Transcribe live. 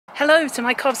Hello to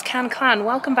my Covs Can clan,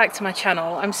 welcome back to my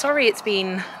channel. I'm sorry it's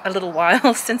been a little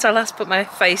while since I last put my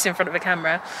face in front of a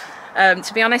camera.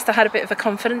 To be honest, I had a bit of a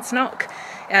confidence knock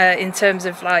in terms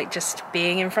of like just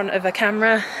being in front of a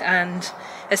camera and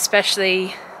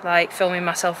especially like filming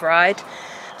myself ride.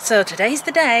 So today's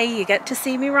the day you get to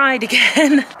see me ride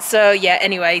again. So yeah,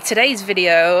 anyway, today's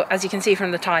video, as you can see from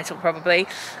the title probably,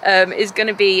 is going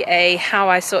to be a how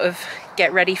I sort of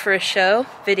get ready for a show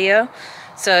video.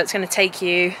 So it's going to take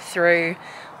you through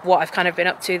what I've kind of been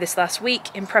up to this last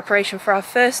week in preparation for our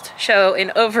first show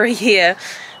in over a year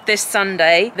this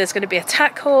Sunday. There's going to be a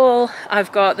tack haul.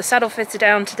 I've got the saddle fitter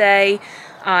down today.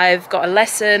 I've got a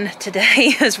lesson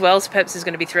today as well, so Peps is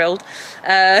going to be thrilled.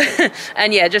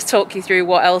 And yeah, just talk you through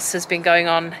what else has been going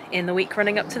on in the week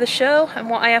running up to the show and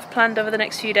what I have planned over the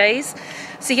next few days.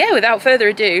 So yeah, without further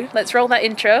ado, let's roll that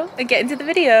intro and get into the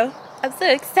video. I'm so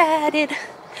excited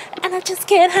and I just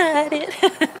can't hide it.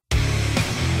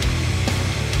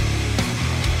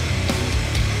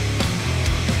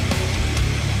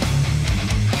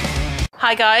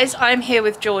 Hi guys, I'm here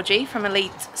with Georgie from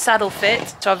Elite Saddle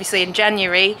Fit. So obviously in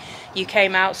January you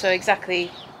came out, so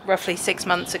exactly roughly 6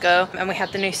 months ago, and we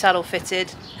had the new saddle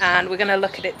fitted, and we're going to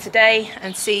look at it today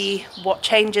and see what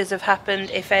changes have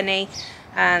happened, if any,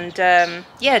 and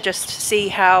yeah, just see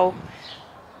how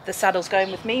the saddle's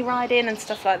going with me riding and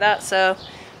stuff like that. So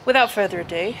without further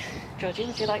ado, Georgie,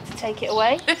 would you like to take it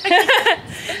away?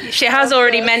 She has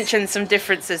already mentioned some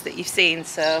differences that you've seen,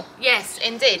 so... Yes,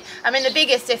 indeed. I mean, the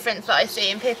biggest difference that I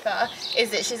see in Pippa is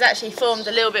that she's actually formed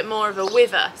a little bit more of a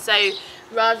wither. So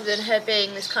rather than her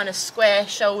being this kind of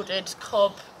square-shouldered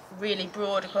cob, really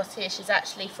broad across here, she's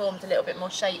actually formed a little bit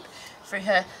more shape through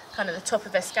her kind of the top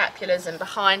of her scapulas and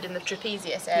behind in the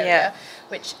trapezius area,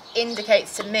 which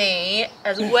indicates to me,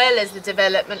 as well as the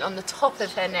development on the top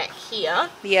of her neck here,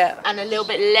 and a little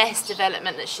bit less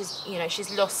development that she's, you know,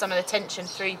 she's lost some of the tension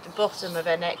through the bottom of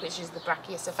her neck, which is the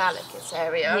brachiocephalicus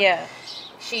area.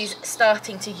 She's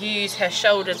starting to use her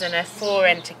shoulders and her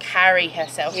forend to carry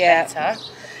herself better.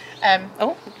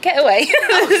 Oh, get away.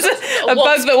 A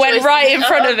bug that went right in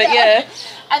front of it,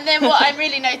 And then what I'm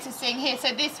really noticing here,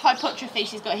 so this hypotrophy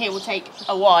she's got here will take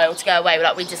a while to go away.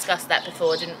 Like we discussed that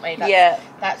before, didn't we?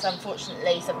 That's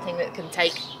unfortunately something that can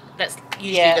take, that's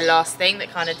usually the last thing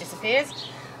that kind of disappears.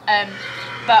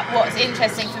 But what's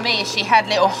interesting for me is she had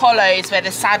little hollows where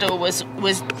the saddle was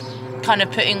kind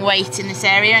of putting weight in this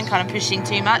area and kind of pushing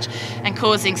too much and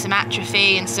causing some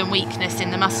atrophy and some weakness in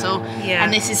the muscle.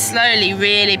 And this is slowly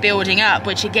really building up,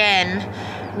 which again,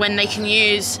 when they can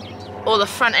use all the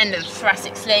front end of the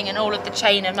thoracic sling and all of the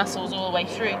chain of muscles all the way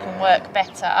through can work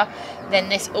better, then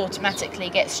this automatically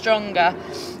gets stronger.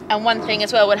 And one thing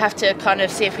as well, we'll have to kind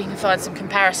of see if we can find some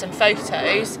comparison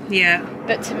photos.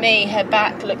 But to me, her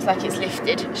back looks like it's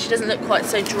lifted. She doesn't look quite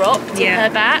so dropped in her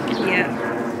back.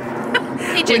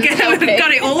 We've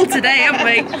got it all today, haven't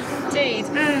we? Indeed.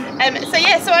 So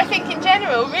yeah, so I think in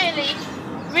general,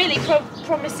 really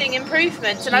promising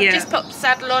improvements, and I've just popped the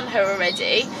saddle on her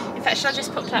already. In fact, shall I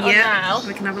just pop that on now?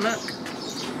 We can have a look.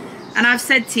 And I've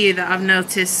said to you that I've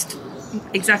noticed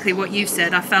exactly what you've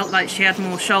said. I felt like she had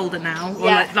more shoulder now, or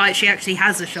like she actually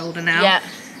has a shoulder now.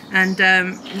 And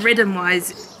ridden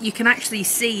wise, you can actually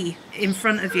see in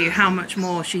front of you how much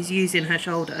more she's using her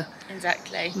shoulder.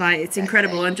 Exactly. Like, it's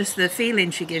incredible, and just the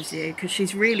feeling she gives you, because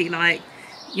she's really like,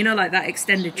 you know, like that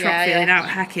extended trot feeling out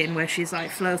hacking where she's like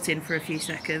floating for a few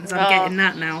seconds. I'm getting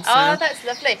that now. So. Oh, that's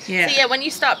lovely. So yeah, when you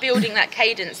start building that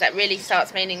cadence, that really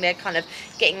starts meaning they're kind of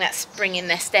getting that spring in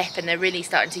their step, and they're really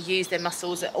starting to use their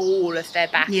muscles at all of their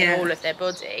back and all of their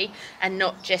body, and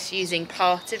not just using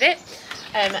part of it.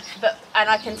 And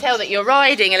I can tell that you're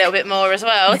riding a little bit more as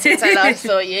well since I last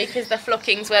saw you, because the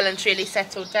flocking's well and truly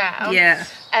settled down.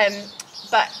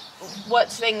 But one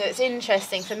thing that's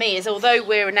interesting for me is, although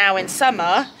we're now in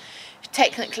summer,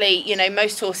 technically, you know,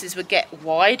 most horses would get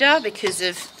wider because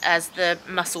of as the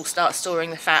muscle starts storing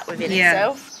the fat within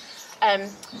itself.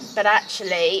 But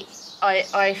actually,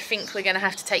 I think we're going to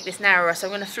have to take this narrower, so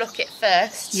I'm going to flock it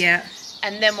first.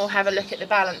 And then we'll have a look at the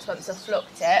balance once I've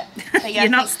flocked it. So You're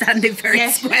not standing very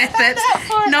square, Peps.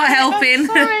 Not helping.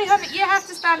 Sorry, you have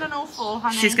to stand on all four,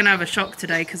 honey. She's going to have a shock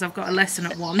today because I've got a lesson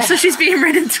at 1, so she's being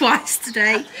ridden twice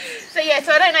today. So yeah,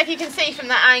 so I don't know if you can see from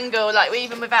that angle, like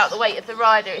even without the weight of the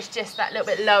rider, it's just that little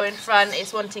bit low in front.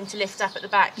 It's wanting to lift up at the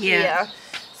back here.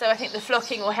 So I think the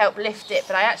flocking will help lift it,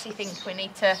 but I actually think we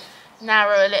need to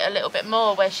narrow it a little bit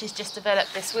more where she's just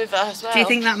developed this wither as well. Do you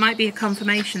think that might be a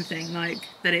confirmation thing, like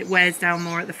that it wears down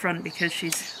more at the front because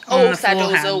she's on the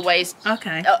saddles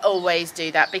forehand? always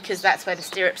do that, because that's where the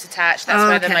stirrups attach. That's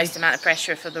where the most amount of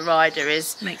pressure for the rider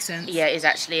is. Makes sense. Yeah, is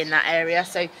actually in that area.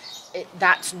 So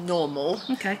that's normal.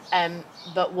 Okay.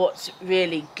 But what's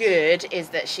really good is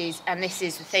that and this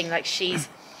is the thing, like she's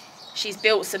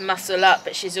built some muscle up,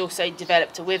 but she's also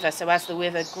developed a wither. So as the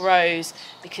wither grows,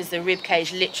 because the rib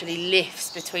cage literally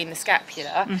lifts between the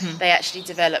scapula, they actually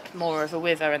develop more of a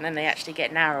wither, and then they actually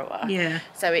get narrower. Yeah.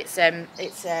 So it's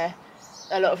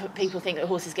a lot of people think that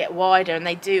horses get wider, and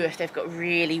they do if they've got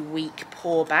really weak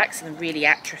paw backs and really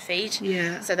atrophied.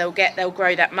 Yeah. So they'll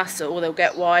grow that muscle, or they'll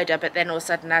get wider, but then all of a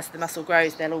sudden, as the muscle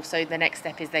grows, they'll also, the next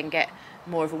step is then get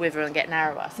more of a wither and get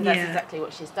narrower. So that's exactly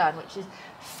what she's done, which is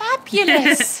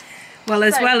fabulous. Well,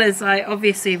 as well as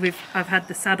obviously I've had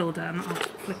the saddle done. I'll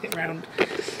flip it round.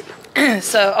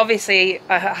 So obviously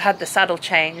I had the saddle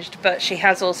changed, but she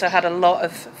has also had a lot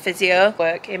of physio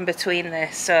work in between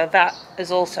this, so that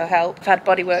has also helped. I've had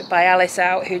body work by Alice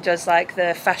out, who does like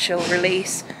the fascial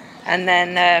release, and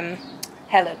then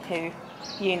Helen, who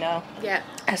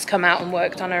has come out and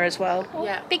worked on her as well.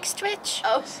 Yeah, big stretch.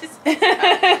 Oh.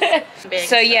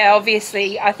 So yeah,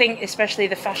 obviously I think especially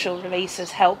the fascial release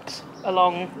has helped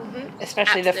along,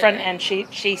 especially the front end.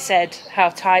 She said how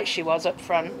tight she was up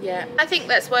front. Yeah, I think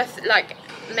that's worth like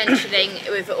mentioning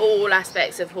with all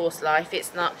aspects of horse life.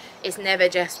 It's never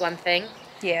just one thing.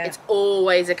 Yeah, it's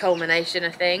always a culmination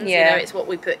of things. Yeah. You know, it's what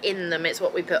we put in them, it's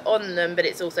what we put on them, but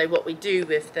it's also what we do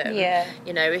with them. Yeah.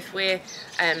 You know, if we're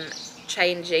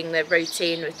changing their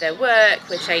routine with their work,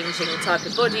 we're changing the type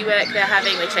of body work they're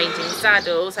having, we're changing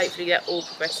saddles, hopefully that all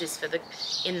progresses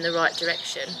in the right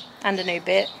direction. And a new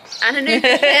bit. And a new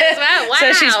bit as well. Wow.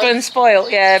 So she's been spoilt.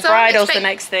 Yeah, so bridle's the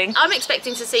next thing. I'm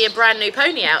expecting to see a brand new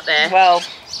pony out there. Well,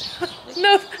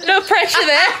 no pressure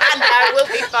there. No, we'll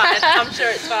be fine. I'm sure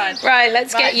it's fine. Right,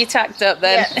 let's get you tacked up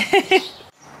then. Yeah.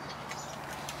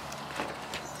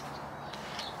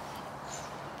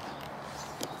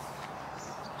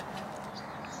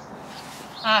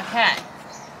 Okay.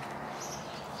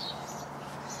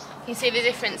 You see the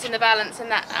difference in the balance in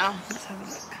that now? Let's have a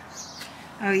look.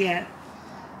 Oh yeah,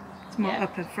 it's more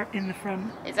up in the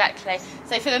front. Exactly.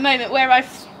 So for the moment, where I've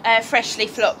freshly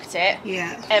flocked it,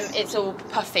 it's all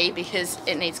puffy because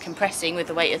it needs compressing with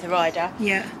the weight of the rider.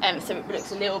 Yeah. So it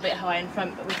looks a little bit high in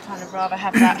front, but we'd kind of rather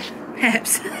have that.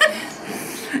 Perhaps.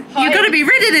 You've got to be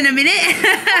ridden in a minute.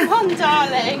 Come on,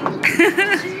 darling.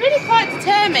 She's really quite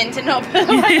determined to not put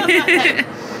away on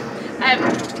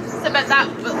that. But that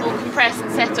will compress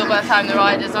and settle by the time the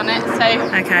rider's on it. So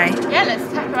okay. Yeah,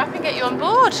 let's tack her up and get you on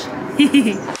board.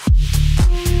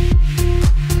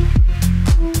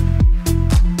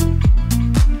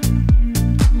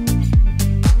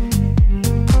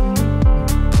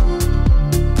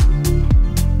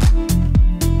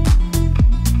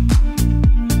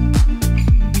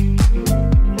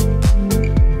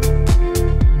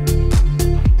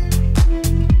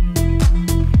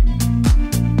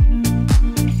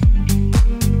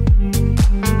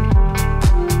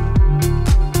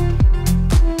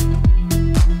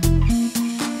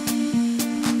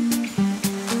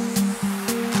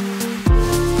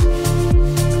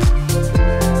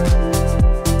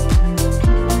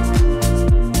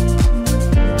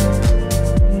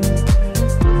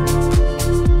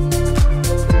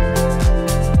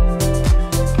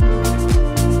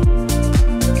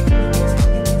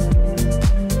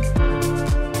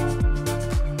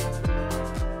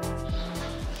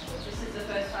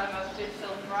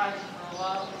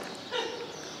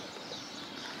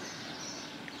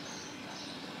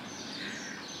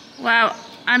 Well,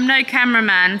 I'm no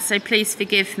cameraman, so please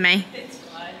forgive me. It's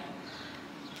fine.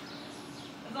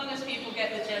 As long as people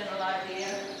get the general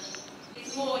idea.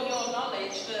 It's more your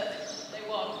knowledge that they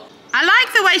want. I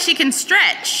like the way she can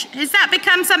stretch. Has that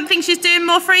become something she's doing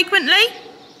more frequently?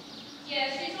 Yeah,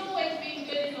 she's always been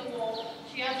good in the walk.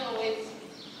 She has always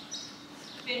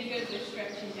been good with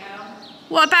stretching down.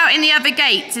 What about in the other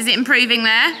gaits? Is it improving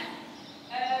there?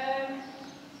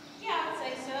 Yeah, I'd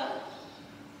say so.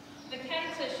 The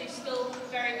canter, she's still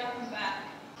very up and back,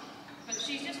 but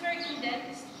she's just very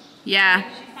condensed. Yeah.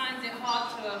 She finds it hard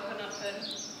to open up and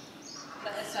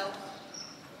let herself.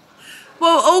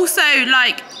 Well, also,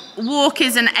 like, walk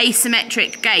is an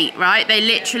asymmetric gait, right? They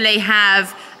literally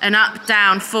have an up,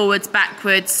 down, forwards,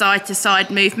 backwards, side to side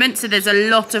movement, so there's a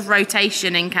lot of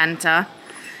rotation in canter.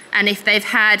 And if they've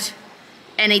had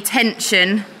any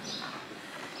tension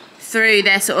through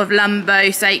their sort of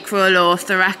lumbosacral or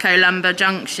thoracolumbar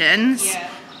junctions,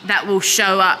 that will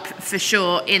show up for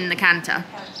sure in the canter.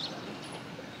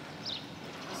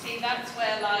 See, that's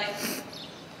where, like,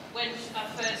 when I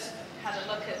first had a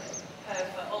look at her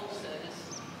for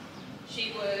ulcers,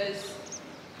 she was,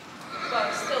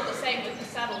 well, still the same with the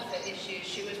saddle fit issues.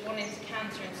 She was wanting to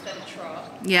canter instead of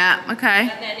trot. Yeah, okay.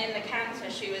 And then in the canter,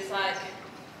 she was like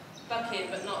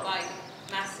bucket, but not like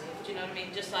massive. Do you know what I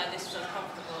mean? Just like this was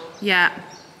uncomfortable. Yeah.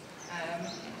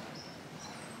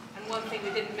 And one thing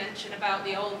we didn't mention about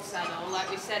the old saddle, like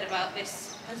we said about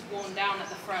this has worn down at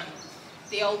the front.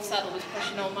 The old saddle was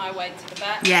pushing all my weight to the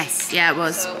back. Yes, yeah, it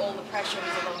was. So all the pressure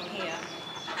was along here.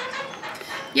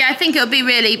 Yeah, I think it'll be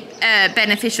really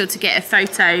beneficial to get a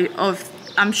photo of.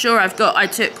 I'm sure I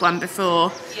took one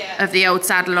before of the old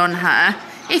saddle on her.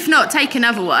 If not, take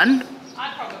another one.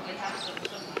 I probably have some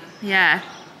somewhere. Yeah.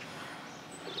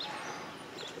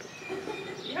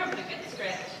 You're having a good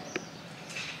stretch.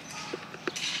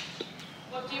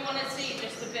 What do you want to see?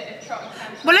 Just a bit of trot and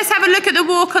canter? Well, let's have a look at the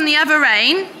walk on the other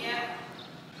rein. Yeah.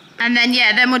 And then,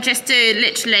 yeah, then we'll just do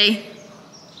literally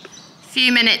a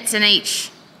few minutes in each.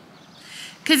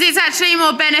 Because it's actually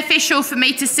more beneficial for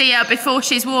me to see her before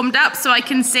she's warmed up, so I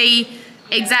can see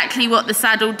exactly what the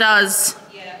saddle does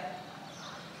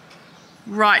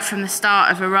right from the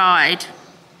start of a ride.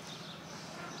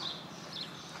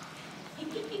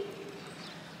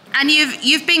 And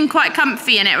you've been quite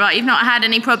comfy in it, right? You've not had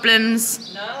any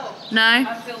problems? No. No?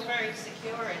 I feel very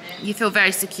secure in it. You feel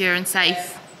very secure and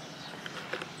safe.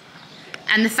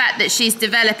 And the fact that she's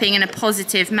developing in a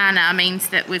positive manner means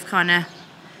that we've kind of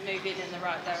moving in the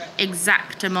right direction.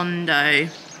 Exactamundo.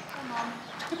 Come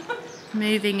on.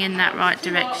 Moving in that right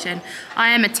direction.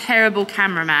 I am a terrible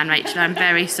cameraman, Rachel. I'm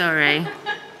very sorry.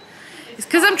 It's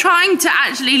because I'm trying to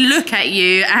actually look at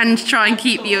you and try and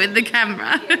keep you in the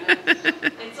camera.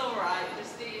 It's all right.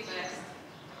 Just do your best.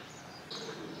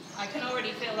 I can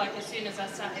already feel like as soon as I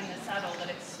sat in the saddle that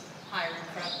it's higher in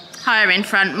front. Higher in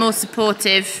front, more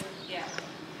supportive. Yeah.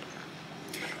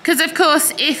 Because of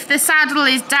course, if the saddle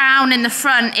is down in the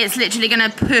front, it's literally going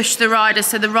to push the rider,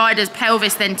 so the rider's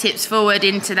pelvis then tips forward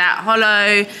into that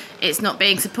hollow. It's not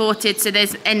being supported, so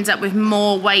there's ends up with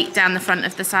more weight down the front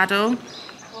of the saddle.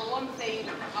 Well, one thing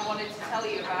I wanted to tell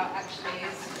you about actually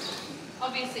is,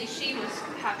 obviously she was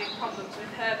having problems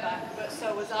with her back, but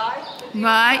so was I. With the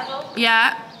Right, saddle.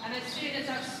 yeah. And as soon as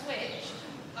I've switched,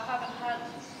 I haven't had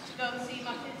to go and see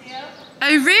my physio.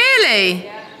 Oh, really?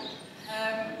 Yeah.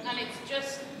 And it's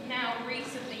just now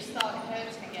recently started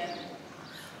hurting again.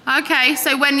 Okay,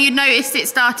 so when you noticed it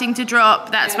starting to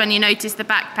drop, that's when you noticed the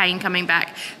back pain coming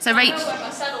back. So I know Rachel, where my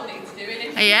saddle needs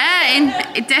doing.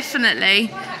 definitely.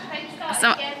 My back pain started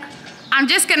So again. I'm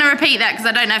just going to repeat that because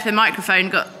I don't know if the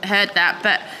microphone heard that,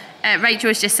 but Rachel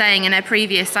was just saying in her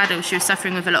previous saddle she was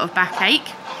suffering with a lot of backache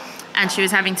and she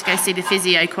was having to go see the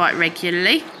physio quite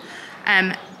regularly.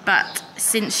 But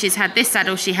since she's had this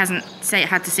saddle, she hasn't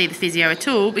had to see the physio at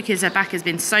all because her back has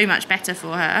been so much better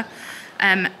for her.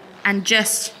 And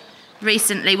just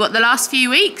recently, the last few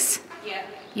weeks? Yeah.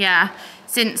 Yeah,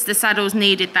 since the saddle's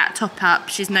needed that top up,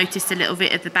 she's noticed a little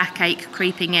bit of the backache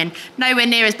creeping in. Nowhere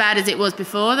near as bad as it was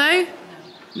before, though?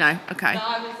 No, okay. No,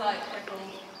 I was like crippled.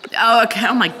 Oh, okay,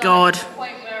 oh my God. At the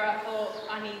point where I thought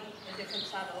I need a different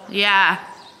saddle. Yeah.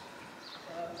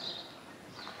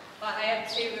 But I had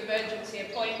 2 emergency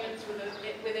appointments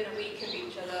within a week of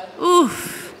each other.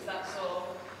 Oof. It was that sore.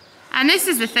 And this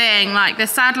is the thing, like the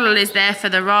saddle is there for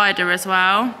the rider as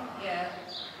well. Yeah.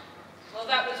 Well,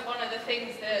 that was one of the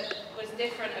things that was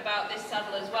different about this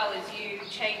saddle as well, is you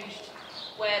changed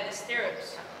where the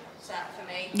stirrups sat for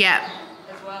me. Yeah.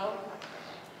 As well.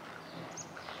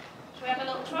 Should we have a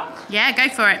little trot? Yeah,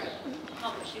 go for it.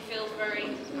 Not that she feels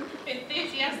very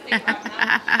enthusiastic right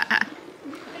now.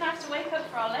 We're going to have to wake up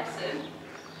for our lesson.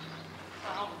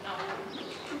 Oh, no.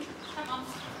 Come on.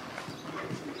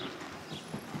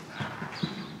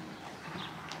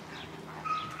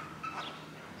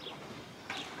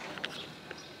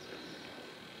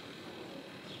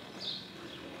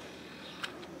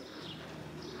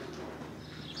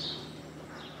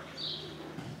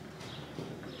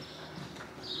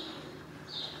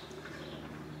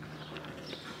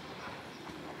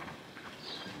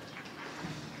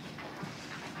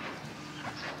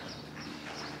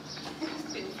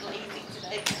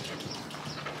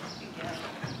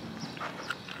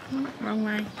 Wrong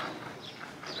way.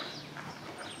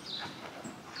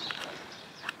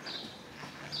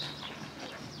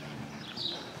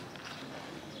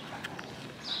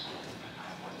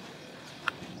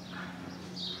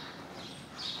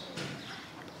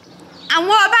 And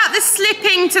what about the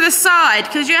slipping to the side?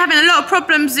 Because you're having a lot of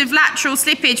problems with lateral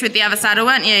slippage with the other saddle,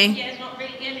 weren't you? Yeah, not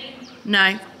really any.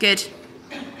 No, good.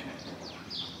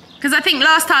 Because I think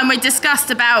last time we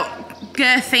discussed about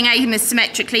girthing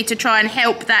asymmetrically to try and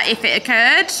help that if it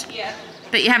occurred. Yeah.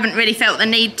 But you haven't really felt the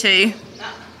need to. No.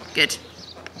 Good.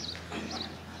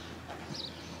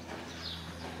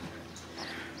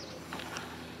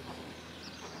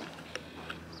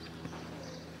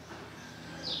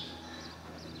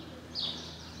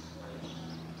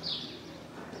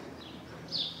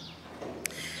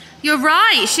 You're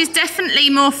right, she's definitely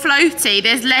more floaty.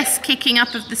 There's less kicking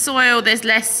up of the soil, there's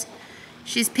less...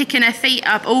 She's picking her feet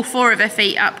up, all 4 of her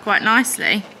feet up quite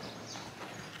nicely.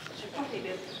 She'll probably be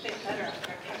a bit better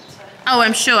after a canter. Oh,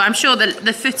 I'm sure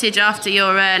the footage after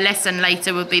your lesson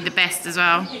later will be the best as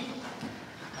well.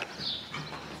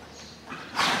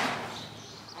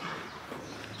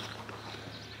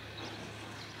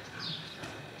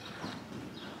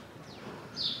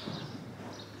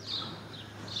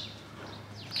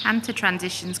 Canter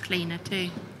transition's cleaner too.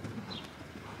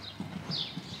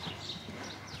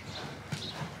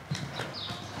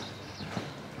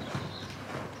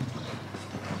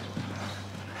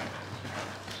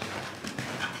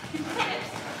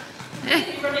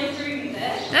 Running through me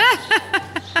there.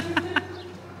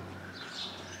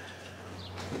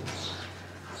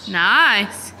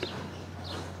 Nice.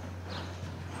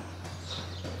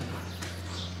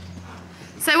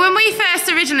 So when we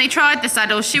first originally tried the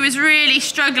saddle, she was really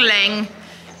struggling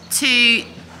to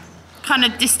kind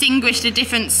of distinguish the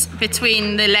difference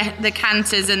between the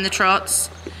canters and the trots.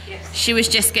 Yes. She was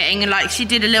just getting, like, she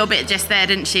did a little bit just there,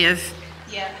 didn't she, of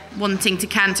wanting to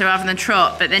canter rather than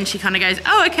trot, but then she kind of goes,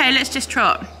 oh, okay, let's just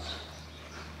trot.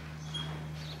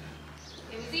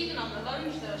 It was even on the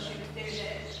lunge though, she was doing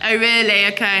it. Oh, really?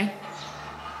 Okay.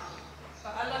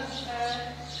 But I lunged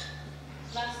her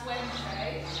last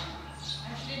Wednesday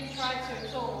and she didn't try to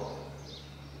at all.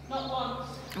 Not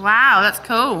once. Wow, that's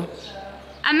cool.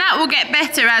 And that will get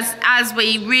better as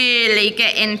we really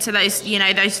get into those, you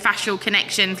know, those fascial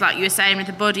connections, like you were saying with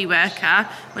the body worker.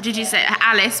 What did you say?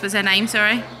 Alice was her name,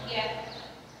 sorry? Yeah.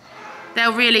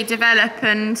 They'll really develop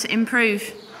and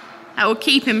improve. That will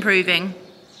keep improving.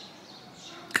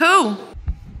 Cool.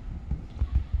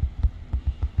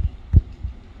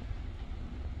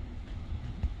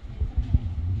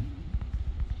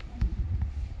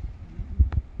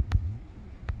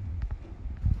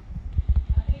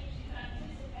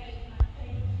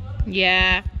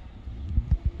 Yeah.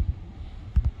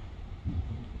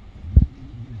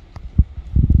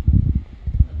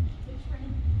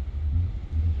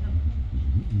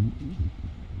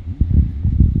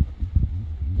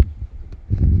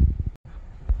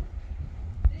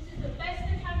 This is the best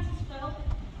the canter spell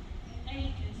in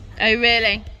ages. Oh,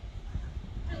 really?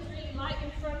 Feels really light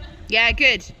in front. Yeah,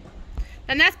 good.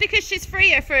 And that's because she's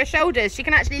freer for her shoulders. She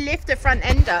can actually lift her front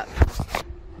end up.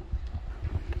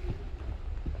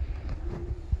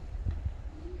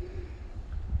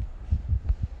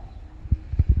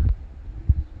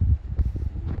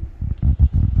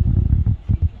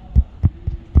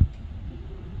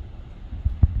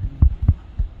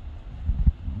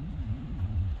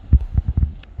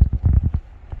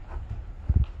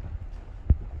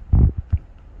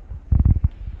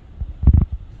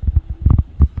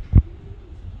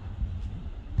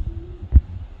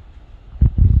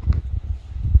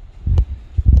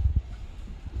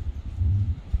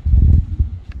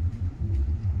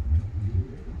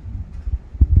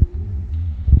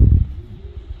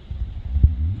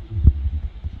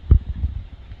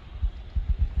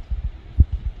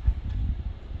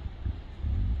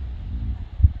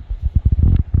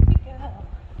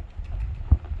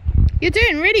 You're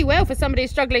doing really well for somebody who's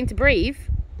struggling to breathe.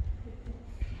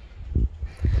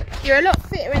 You're a lot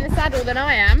fitter in the saddle than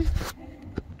I am.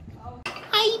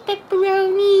 Hi,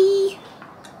 Pepperoni.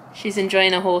 She's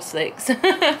enjoying her horse licks.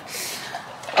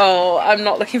 Oh, I'm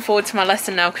not looking forward to my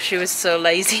lesson now because she was so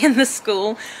lazy in the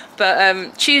school.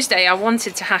 But Tuesday I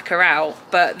wanted to hack her out,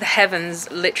 but the heavens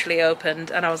literally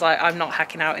opened and I was like, I'm not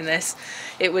hacking out in this.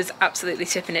 It was absolutely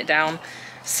tipping it down.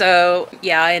 So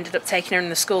yeah, I ended up taking her in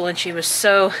the school and she was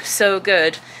so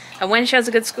good. And when she has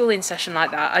a good schooling session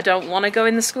like that, I don't want to go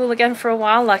in the school again for a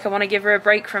while. Like, I want to give her a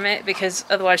break from it because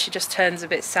otherwise she just turns a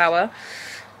bit sour.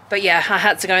 But yeah, I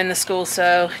had to go in the school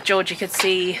so Georgie could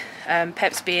see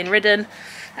Pep's being ridden.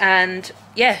 And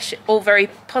yeah, all very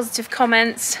positive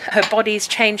comments. Her body's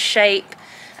changed shape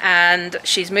and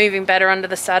she's moving better under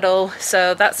the saddle,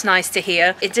 so that's nice to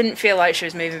hear. It didn't feel like she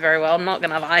was moving very well, I'm not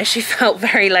gonna lie. She felt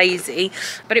very lazy,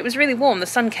 but it was really warm. The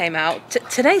sun came out.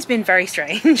 Today's been very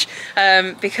strange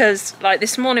because like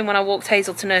this morning when I walked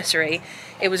Hazel to nursery,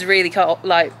 it was really cold,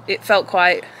 like it felt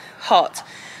quite hot.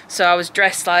 So I was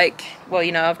dressed like, well,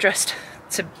 you know, I've dressed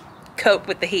to cope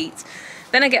with the heat.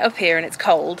 Then I get up here and it's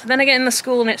cold. Then I get in the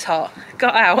school and it's hot.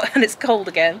 Got out and it's cold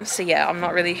again. So yeah, I'm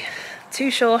not really too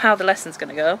sure how the lesson's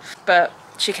gonna go, but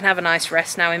she can have a nice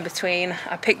rest now in between.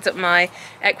 I picked up my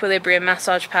equilibrium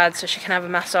massage pad so she can have a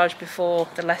massage before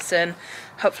the lesson.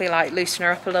 Hopefully like loosen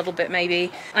her up a little bit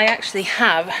maybe. I actually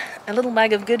have a little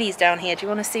bag of goodies down here. Do you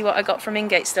want to see what I got from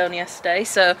Ingatestone yesterday?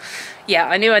 So yeah,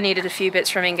 I knew I needed a few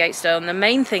bits from Ingatestone. The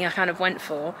main thing I kind of went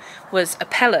for was a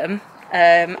Pelham.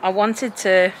 I wanted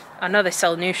to, I know they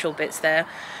sell Nushal bits there,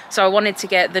 so I wanted to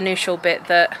get the Nushal bit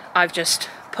that I've just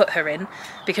put her in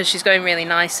because she's going really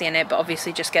nicely in it, but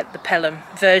obviously just get the Pelham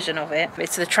version of it.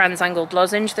 It's the trans-angled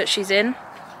lozenge that she's in,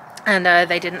 and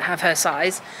they didn't have her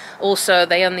size. Also,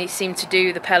 they only seem to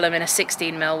do the Pelham in a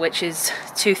 16mm, which is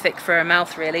too thick for her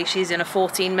mouth really. She's in a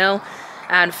 14mm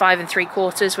and 5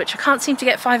 3/4, which I can't seem to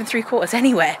get 5 3/4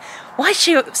 anywhere. Why is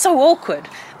she so awkward?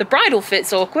 The bridle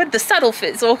fit's awkward, the saddle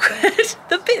fit's awkward,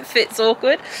 the bit fit's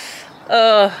awkward.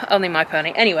 Oh, only my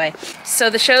pony. Anyway, so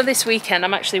the show this weekend,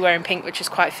 I'm actually wearing pink, which is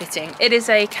quite fitting. It is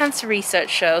a cancer research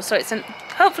show, so it's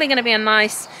hopefully going to be a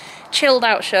nice, chilled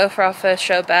out show for our first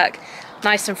show back.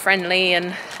 Nice and friendly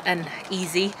and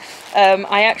easy.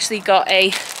 I actually got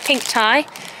a pink tie.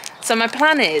 So my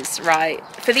plan is, right,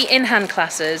 for the in-hand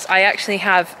classes, I actually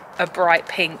have a bright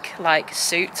pink like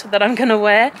suit that I'm gonna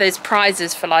wear. There's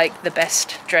prizes for like the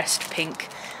best dressed pink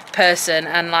person,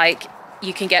 and like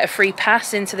you can get a free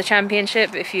pass into the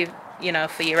championship if you know,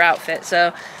 for your outfit.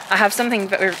 So I have something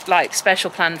very like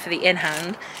special planned for the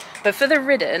in-hand. But for the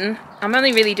ridden, I'm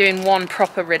only really doing one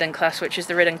proper ridden class, which is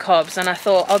the ridden cobs, and I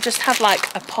thought I'll just have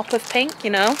like a pop of pink, you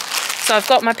know? So I've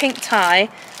got my pink tie,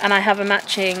 and I have a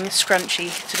matching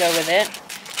scrunchie to go with it,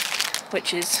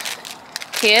 which is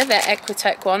here. They're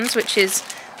Equitech ones, which is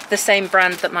the same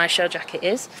brand that my show jacket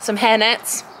is. Some hair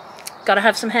nets. Gotta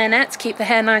have some hair nets, keep the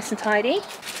hair nice and tidy.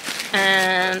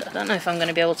 And I don't know if I'm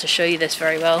gonna be able to show you this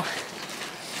very well.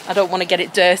 I don't want to get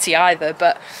it dirty either,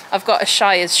 but I've got a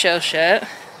Shire's show shirt.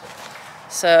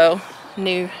 So,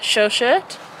 new show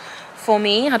shirt for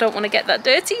me. I don't want to get that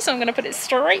dirty, so I'm going to put it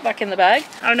straight back in the bag.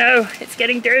 Oh no, it's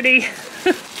getting dirty.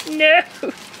 No.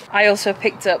 I also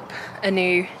picked up a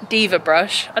new Diva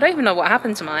brush. I don't even know what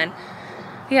happened to mine.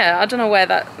 Yeah, I don't know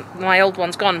where my old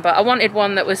one's gone, but I wanted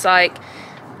one that was like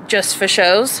just for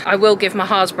shows. I will give my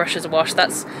Haas brushes a wash.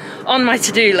 That's on my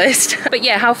to-do list. But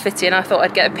yeah, how fitting. I thought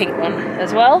I'd get a pink one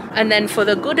as well. And then for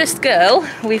the goodest girl,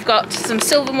 we've got some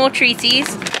Silvermore treaties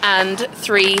and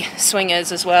 3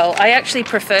 swingers as well. I actually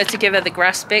prefer to give her the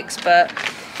grass picks, but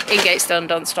Ingatestone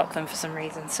don't stock them for some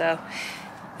reason. So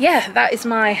yeah, that is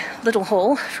my little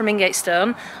haul from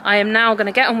Ingatestone. I am now going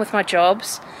to get on with my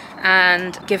jobs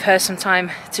and give her some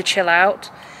time to chill out.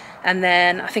 And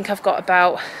then I think I've got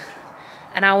about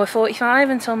an hour 45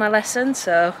 until my lesson,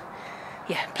 so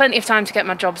yeah, plenty of time to get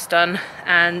my jobs done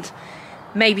and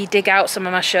maybe dig out some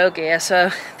of my show gear.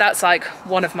 So that's like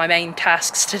one of my main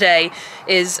tasks today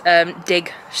is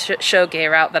dig show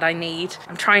gear out that I need.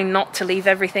 I'm trying not to leave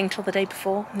everything till the day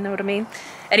before, you know what I mean?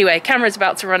 Anyway, camera's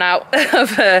about to run out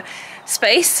of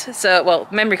space, so, well,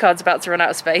 memory card's about to run out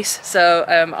of space, so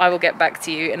I will get back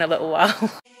to you in a little while.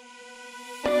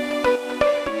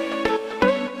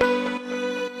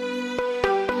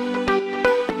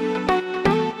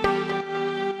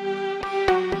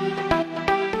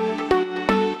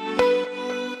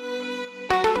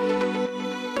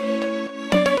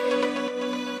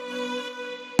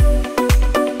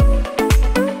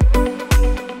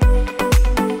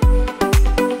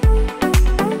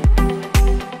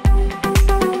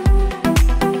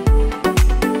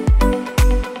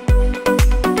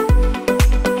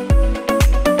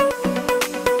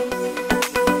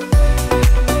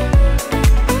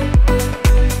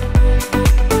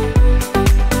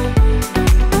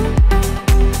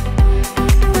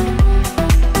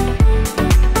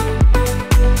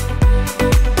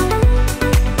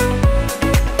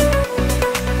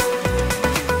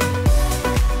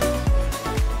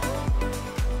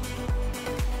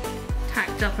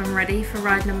 Up and ready for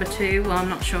ride number 2. Well, I'm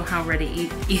not sure how ready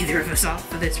either of us are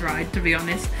for this ride, to be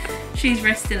honest. She's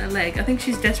resting her leg. I think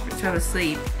she's desperate to have a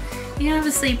sleep. You can have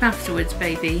a sleep afterwards,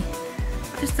 baby.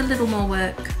 Just a little more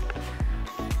work.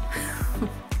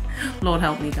 Lord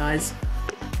help me, guys.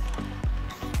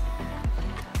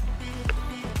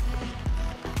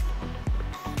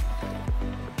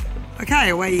 Okay,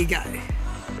 away you go.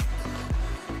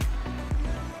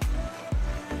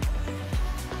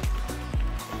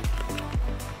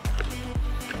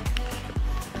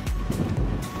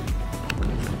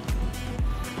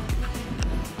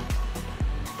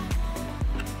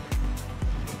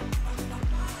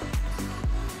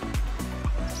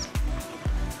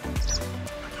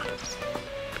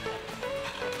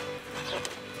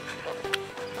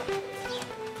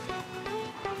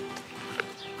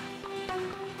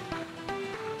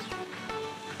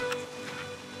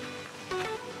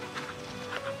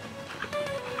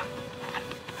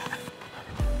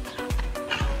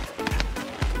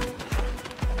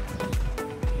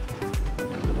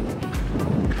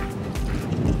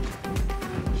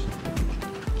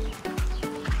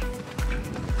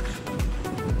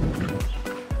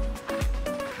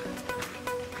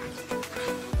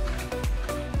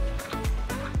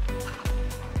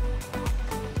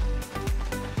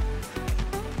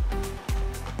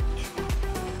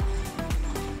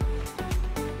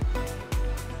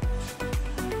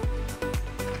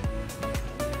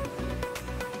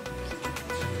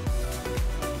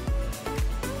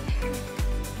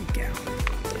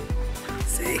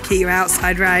 Keep your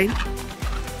outside rein.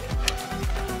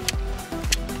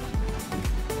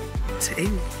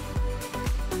 Two.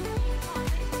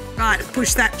 Right,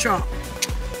 push that trot.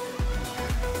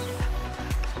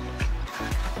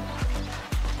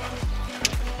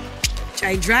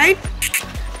 Change rein.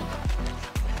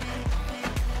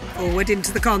 Forward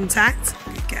into the contact.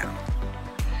 Good girl.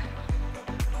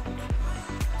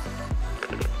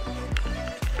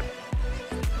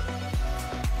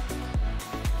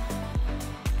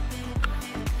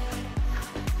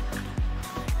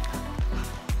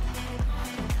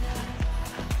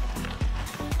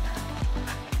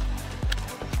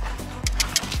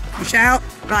 Push out.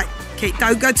 Right, keep.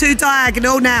 Don't go too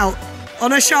diagonal now.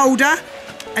 On a shoulder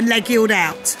and leg heeled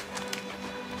out.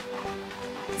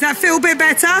 Does that feel a bit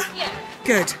better? Yeah.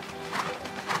 Good.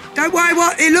 Don't worry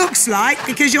what it looks like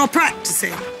because you're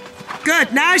practicing.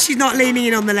 Good. Now she's not leaning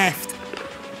in on the left.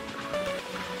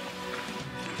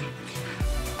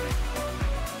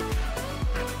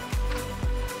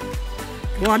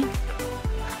 One.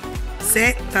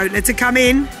 Sit. Don't let her come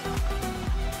in.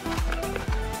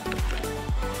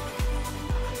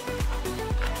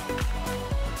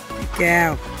 Good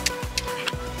girl.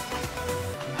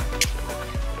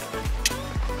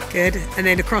 Good. And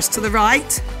then across to the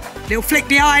right. Little flick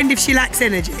behind if she lacks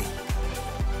energy.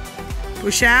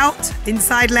 Push out.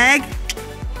 Inside leg.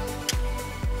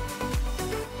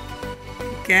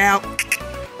 Good girl.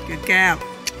 Good girl.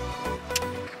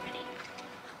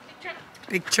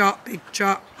 Big chop, big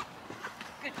chop.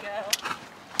 Good girl.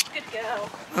 Good girl.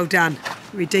 Well done.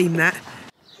 Redeem that.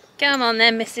 Come on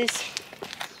then, missus.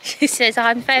 She says,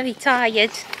 I'm very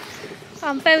tired.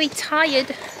 I'm very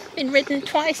tired. Been ridden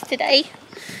twice today.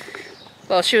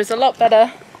 Well, she was a lot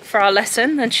better for our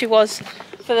lesson than she was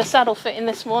for the saddle fitting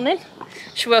this morning.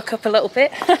 She woke up a little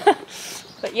bit.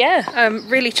 But yeah, I'm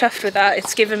really chuffed with that.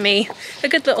 It's given me a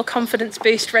good little confidence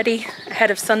boost ready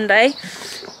ahead of Sunday.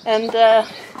 And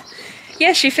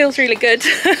yeah, she feels really good.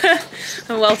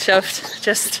 I'm well chuffed.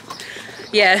 Just,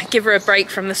 yeah, give her a break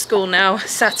from the school now.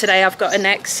 Saturday I've got her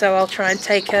next, so I'll try and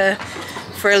take her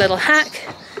for a little hack.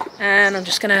 And I'm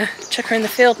just gonna chuck her in the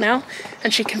field now,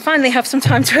 and she can finally have some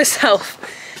time to herself.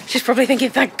 She's probably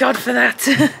thinking, thank God for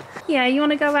that. Yeah, you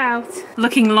want to go out?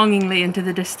 Looking longingly into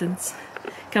the distance.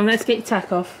 Come, let's get your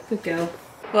tack off. Good girl.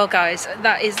 Well guys,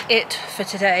 that is it for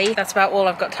today. That's about all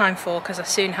I've got time for because I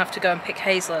soon have to go and pick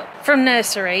Hazel up from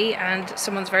nursery, and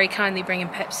someone's very kindly bringing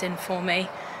Peps in for me,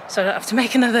 so I don't have to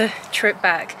make another trip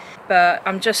back. But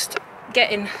I'm just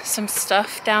getting some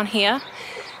stuff down here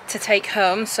to take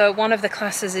home. So one of the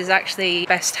classes is actually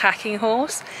best hacking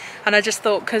horse, and I just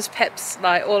thought, because Peps,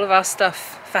 like, all of our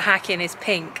stuff for hacking is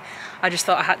pink, I just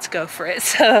thought I had to go for it.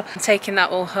 So I'm taking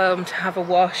that all home to have a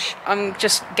wash. I'm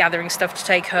just gathering stuff to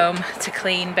take home to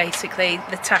clean, basically.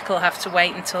 The tack will have to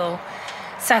wait until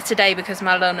Saturday because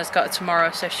Marlona's got it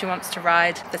tomorrow, so if she wants to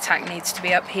ride, the tack needs to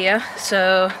be up here.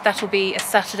 So that'll be a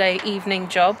Saturday evening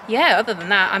job. Yeah, other than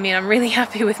that, I mean, I'm really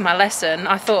happy with my lesson.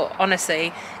 I thought,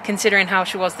 honestly, considering how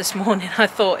she was this morning, I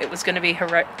thought it was going to be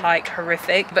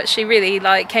horrific, but she really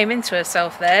came into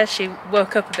herself there. She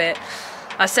woke up a bit.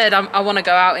 I said I want to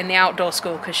go out in the outdoor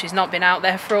school because she's not been out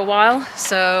there for a while.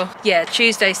 So yeah,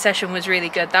 Tuesday's session was really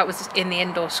good. That was in the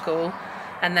indoor school.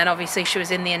 And then obviously she was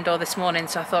in the indoor this morning.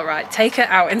 So I thought, right, take her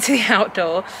out into the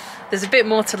outdoor. There's a bit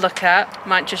more to look at.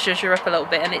 Might just zhuzh her up a little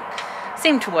bit. And it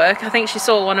seemed to work. I think she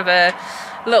saw one of her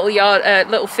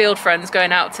little field friends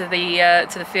going out to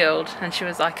the field. And she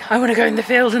was like, I want to go in the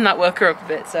field. And that woke her up a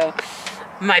bit. So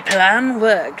my plan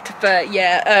worked. But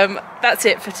yeah, that's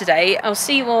it for today. I'll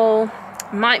see you all.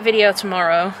 Might video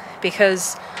tomorrow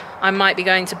because I might be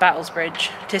going to Battlesbridge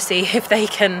to see if they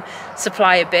can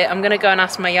supply a bit. I'm going to go and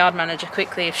ask my yard manager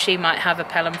quickly if she might have a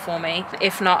pelham for me.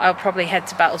 If not, I'll probably head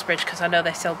to Battlesbridge because I know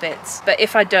they sell bits. But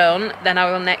if I don't, then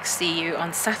I will next see you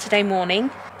on Saturday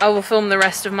morning. I will film the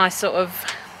rest of my sort of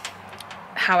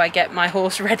how I get my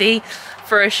horse ready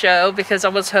for a show, because I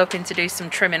was hoping to do some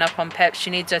trimming up on Pep. She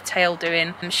needs her tail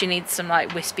doing, and she needs some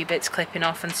like wispy bits clipping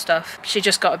off and stuff. She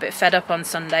just got a bit fed up on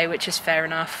Sunday, which is fair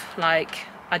enough. Like,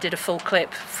 I did a full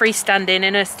clip freestanding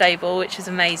in her stable, which is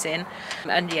amazing.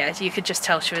 And yeah, you could just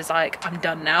tell she was like, I'm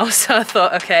done now. So I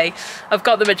thought, okay, I've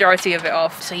got the majority of it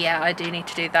off. So yeah, I do need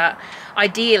to do that.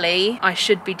 Ideally, I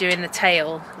should be doing the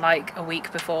tail like a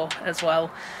week before as well,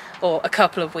 or a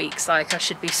couple of weeks. Like, I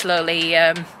should be slowly,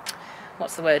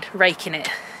 what's the word, raking it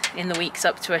in the weeks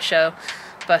up to a show.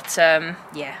 But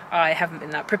yeah, I haven't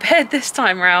been that prepared this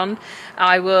time round.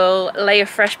 I will lay a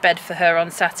fresh bed for her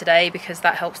on Saturday because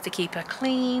that helps to keep her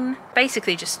clean.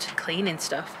 Basically just cleaning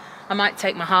stuff. I might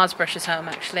take my Haars brushes home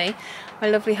actually, my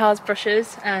lovely Haars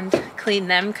brushes, and clean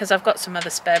them because I've got some other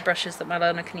spare brushes that my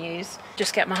Lona can use.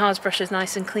 Just get my Haars brushes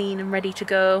nice and clean and ready to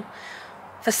go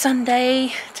for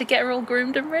Sunday to get her all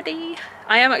groomed and ready.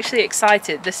 I am actually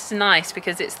excited. This is nice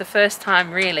because it's the first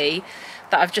time really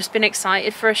that I've just been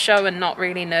excited for a show and not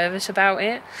really nervous about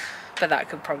it. But that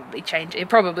could probably change. It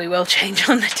probably will change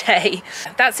on the day.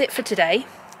 That's it for today.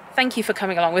 Thank you for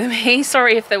coming along with me.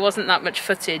 Sorry if there wasn't that much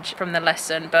footage from the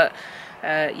lesson, but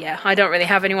yeah, I don't really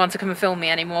have anyone to come and film me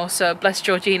anymore, so bless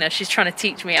Georgina, she's trying to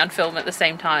teach me and film at the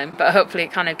same time. But hopefully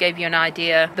it kind of gave you an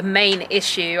idea. The main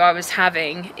issue I was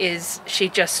having is she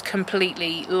just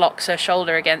completely locks her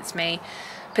shoulder against me,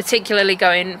 particularly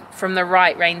going from the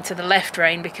right rein to the left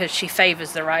rein because she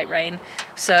favours the right rein.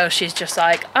 So she's just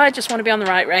like, I just want to be on the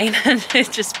right rein, and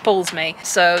it just pulls me.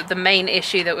 So the main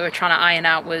issue that we were trying to iron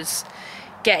out was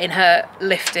getting her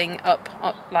lifting up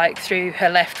like through her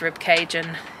left rib cage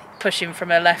and pushing from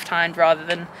her left hind rather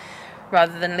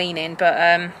than leaning.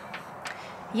 But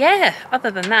yeah,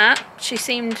 other than that, she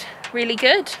seemed really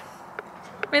good,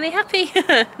 really happy.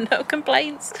 No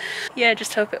complaints. Yeah,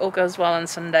 just hope it all goes well on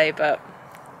Sunday. But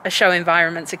a show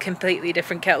environment's a completely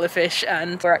different kettle of fish,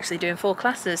 and we're actually doing 4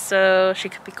 classes, so she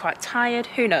could be quite tired,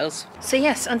 who knows. So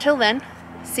yes, until then,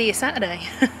 see you Saturday.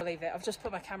 Believe it, I've just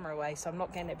put my camera away, so I'm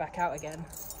not getting it back out again.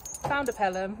 Found a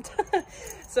pelham,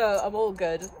 so I'm all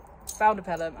good. Found a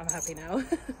pelham, I'm happy now.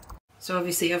 So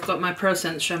obviously I've got my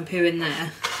ProSense shampoo in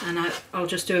there, and I'll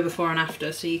just do a before and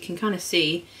after so you can kind of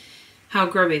see how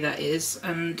grubby that is.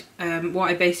 And what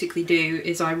I basically do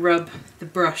is I rub the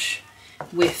brush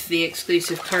with the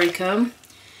exclusive curry comb,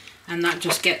 and that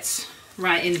just gets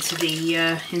right into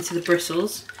the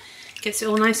bristles, gets it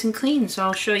all nice and clean. So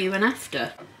I'll show you an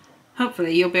after.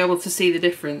 Hopefully you'll be able to see the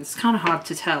difference. It's kind of hard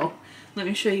to tell. Let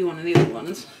me show you one of the other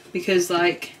ones, because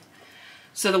like,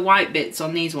 so the white bits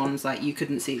on these ones, like, you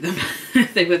couldn't see them.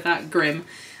 They were that grim.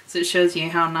 So it shows you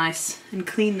how nice and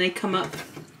clean they come up.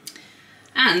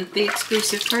 And the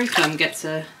exclusive curry comb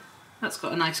that's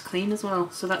got a nice clean as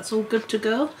well. So that's all good to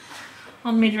go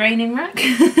on my draining rack.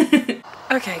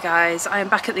 Okay guys, I am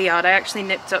back at the yard. I actually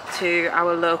nipped up to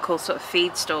our local sort of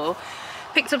feed store,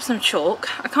 picked up some chalk.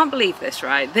 I can't believe this,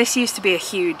 right? This used to be a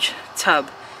huge tub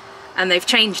and they've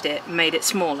changed it and made it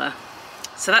smaller.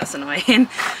 So that's annoying.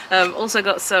 Also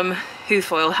got some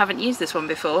hoof oil. Haven't used this one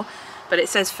before, but it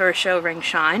says for a show ring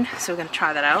shine, so we're going to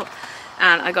try that out.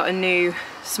 And I got a new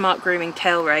Smart Grooming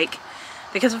tail rake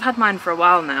because I've had mine for a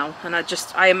while now, and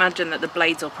I imagine that the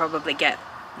blades will probably get,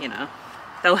 you know,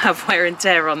 they'll have wear and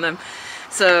tear on them.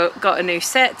 So got a new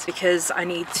set because I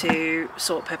need to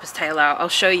sort Pepper's tail out. I'll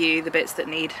show you the bits that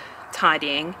need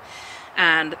tidying,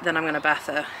 and then I'm going to bath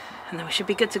her, and then we should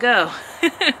be good to go.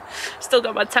 Still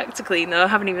got my tack to clean though. I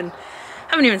haven't even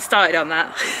started on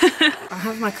that. I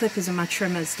have my clippers and my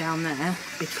trimmers down there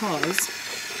because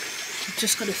I've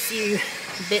just got a few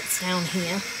bits down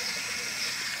here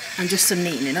and just some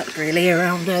neatening up really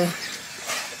around her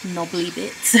knobbly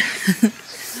bits.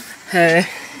 Her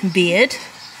beard,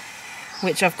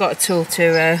 which I've got a tool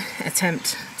to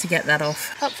attempt to get that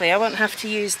off. Hopefully I won't have to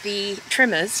use the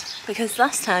trimmers because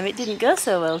last time it didn't go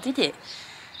so well, did it?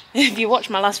 If you watch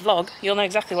my last vlog, you'll know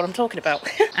exactly what I'm talking about.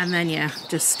 And then yeah,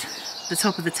 just the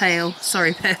top of the tail,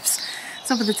 sorry Peps,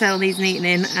 top of the tail needs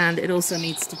neatening, and it also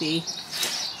needs to be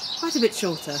quite a bit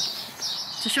shorter.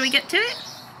 So shall we get to it?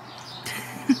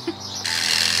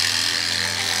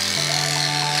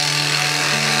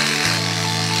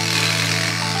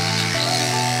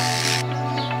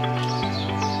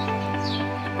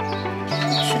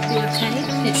 It should be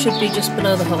okay. It should be just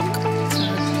below the hook. So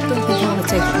I don't think I want to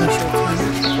take it any shorter.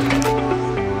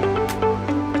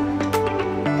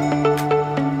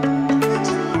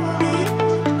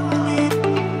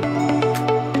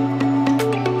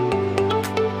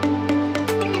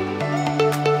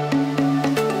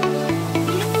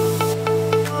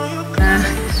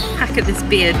 At this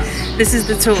beard, this is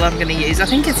the tool I'm going to use. I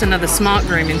think it's another Smart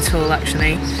Grooming tool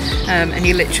actually, and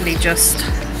you literally just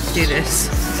do this.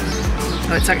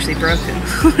 Oh, it's actually broken.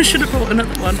 I should have brought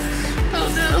another one. Oh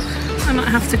no, I might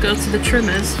have to go to the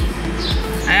trimmers.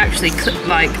 I actually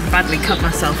badly cut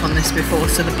myself on this before,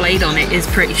 so the blade on it is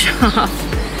pretty sharp.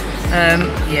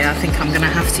 Yeah, I think I'm going to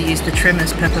have to use the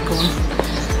trimmers, Peppercorn,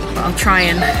 but I'll try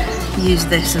and use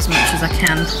this as much as I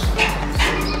can.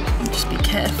 Just be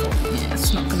careful. Yeah,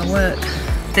 it's not going to work.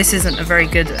 This isn't a very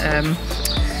good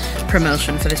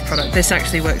promotion for this product. This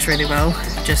actually works really well,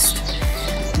 just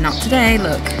not today.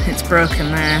 Look, it's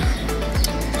broken there.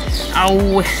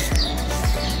 Ow!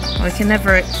 Well, we can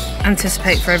never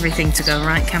anticipate for everything to go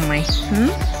right, can we?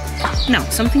 No,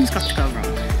 something's got to go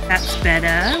wrong. That's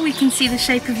better. We can see the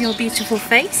shape of your beautiful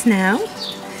face now.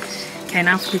 Okay,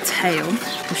 now for the tail.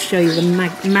 I'll show you the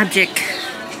magic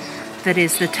that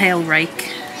is the tail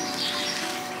rake.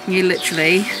 You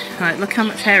literally, like, look how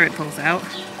much hair it pulls out.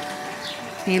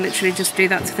 You literally just do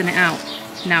that to thin it out.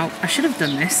 Now, I should have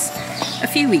done this a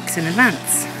few weeks in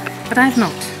advance, but I have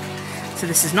not. So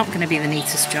this is not going to be the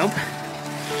neatest job.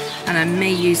 And I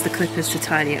may use the clippers to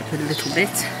tidy up a little bit.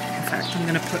 In fact, I'm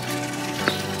going to put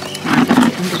my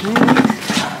bucket underneath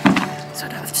so I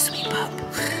don't have to sweep up.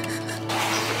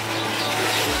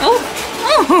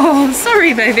 Oh,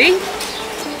 sorry, baby.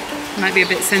 Might be a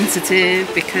bit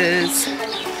sensitive because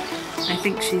I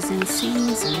think she's in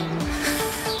season.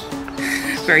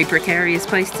 Very precarious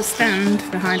place to stand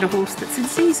behind a horse that's in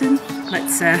season.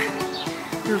 Let's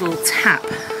do a little tap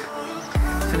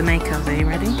for the makeup. Are you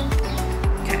ready?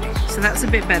 Okay, so that's a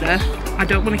bit better. I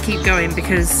don't want to keep going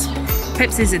because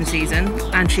Pips is in season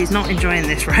and she's not enjoying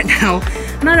this right now,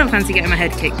 and I don't fancy getting my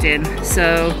head kicked in.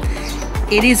 So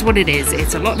it is what it is.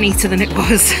 It's a lot neater than it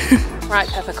was. Right,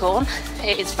 Peppercorn,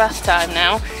 it is bath time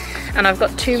now, and I've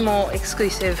got two more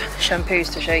exclusive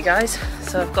shampoos to show you guys.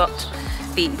 So I've got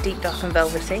the Deep Dark and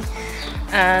Velvety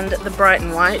and the Bright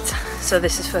and White. So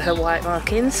this is for her white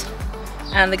markings,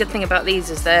 and the good thing about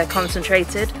these is they're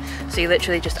concentrated, so you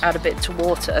literally just add a bit to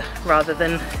water rather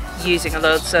than using a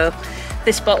load. So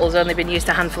this bottle's only been used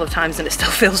a handful of times and it still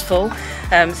feels full.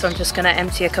 So I'm just going to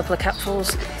empty a couple of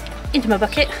capfuls into my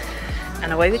bucket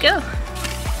and away we go.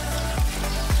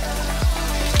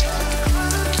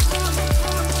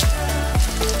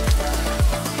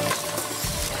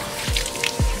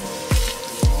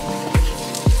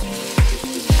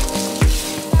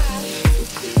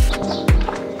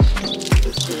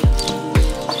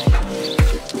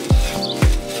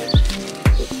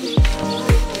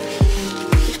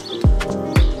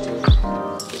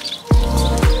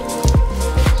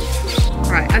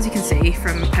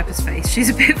 From Peppa's face, she's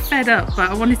a bit fed up, but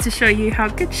I wanted to show you how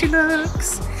good she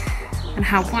looks and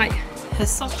how white her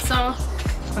socks are.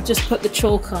 I've just put the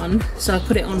chalk on, so I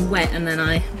put it on wet and then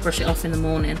I brush it off in the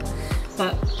morning,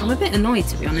 but I'm a bit annoyed,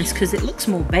 to be honest, because it looks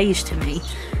more beige to me.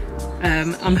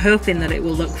 I'm hoping that it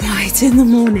will look white in the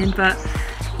morning, but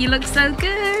you look so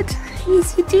good.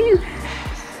 Yes, you do.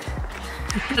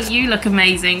 You look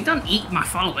amazing. Don't eat my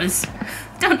followers.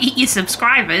 Don't eat your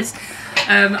subscribers.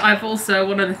 I've also,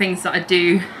 one of the things that I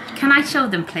do, can I show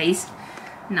them please?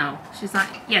 No. She's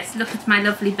like, yes, look at my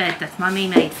lovely bed that Mummy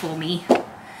made for me.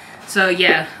 So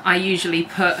yeah, I usually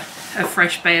put a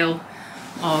fresh bale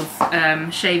of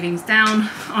shavings down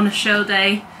on a show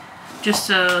day, just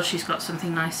so she's got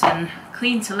something nice and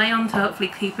clean to lay on to hopefully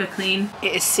keep her clean.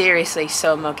 It is seriously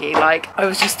so muggy. Like, I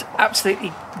was just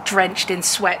absolutely drenched in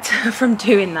sweat from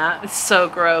doing that. It's so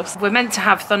gross. We're meant to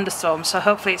have thunderstorms, so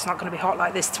hopefully it's not going to be hot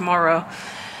like this tomorrow,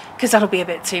 because that'll be a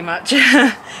bit too much.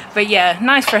 But yeah,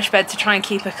 nice fresh bed to try and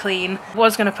keep her clean. I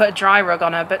was going to put a dry rug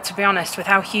on her, but to be honest, with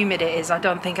how humid it is, I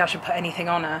don't think I should put anything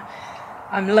on her.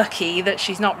 I'm lucky that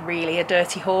she's not really a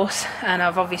dirty horse, and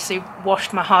I've obviously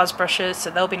washed my Haas brushes, so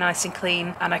they'll be nice and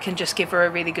clean, and I can just give her a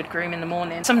really good groom in the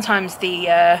morning. Sometimes the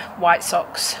white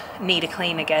socks need a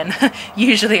clean again.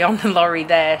 Usually on the lorry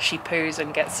there, she poos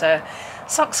and gets her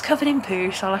socks covered in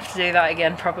poo, so I'll have to do that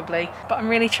again probably. But I'm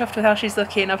really chuffed with how she's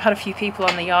looking. I've had a few people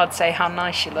on the yard say how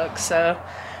nice she looks, so,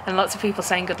 and lots of people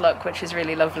saying good luck, which is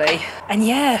really lovely. And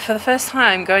yeah, for the first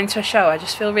time going to a show, I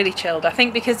just feel really chilled. I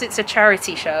think because it's a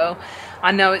charity show,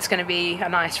 I know it's going to be a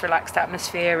nice relaxed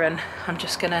atmosphere, and I'm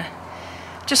just gonna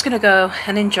go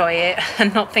and enjoy it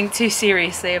and not think too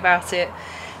seriously about it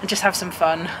and just have some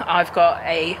fun. I've got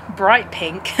a bright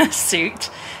pink suit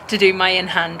to do my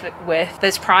in-hand with.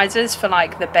 There's prizes for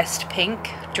like the best pink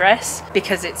dress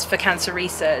because it's for cancer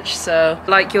research, so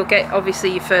like you'll get,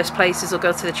 obviously your first places will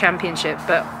go to the championship,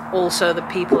 but also the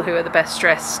people who are the best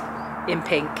dressed in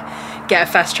pink get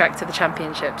a fast track to the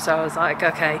championship. So I was like,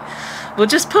 okay, we'll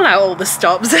just pull out all the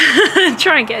stops and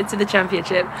try and get into the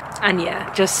championship, and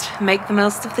yeah, just make the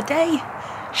most of the day.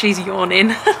 She's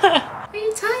yawning. Are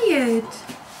you tired?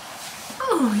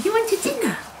 Oh, you wanted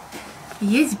dinner?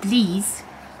 Yes, please.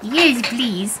 Yes,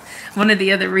 please. One of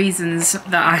the other reasons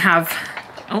that I have,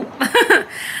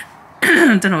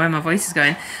 I don't know where my voice is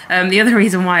going. The other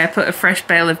reason why I put a fresh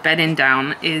bale of bedding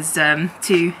down is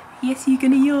to, yes, you're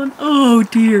gonna yawn, oh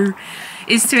dear,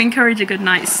 is to encourage a good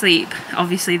night's sleep.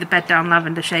 Obviously the bed down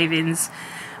lavender shavings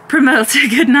promote a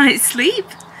good night's sleep.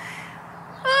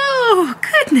 Oh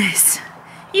goodness,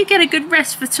 you get a good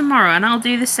rest for tomorrow and I'll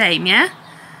do the same, yeah?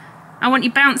 I want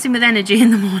you bouncing with energy in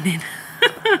the morning.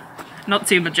 Not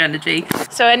too much energy.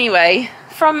 So anyway,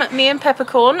 from me and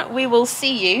Peppercorn, we will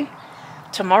see you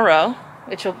tomorrow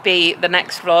which will be the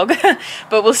next vlog.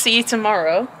 But we'll see you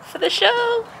tomorrow for the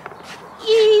show.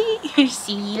 Yay!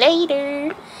 See you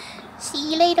later.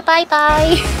 See you later. Bye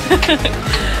bye.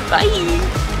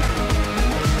 Bye.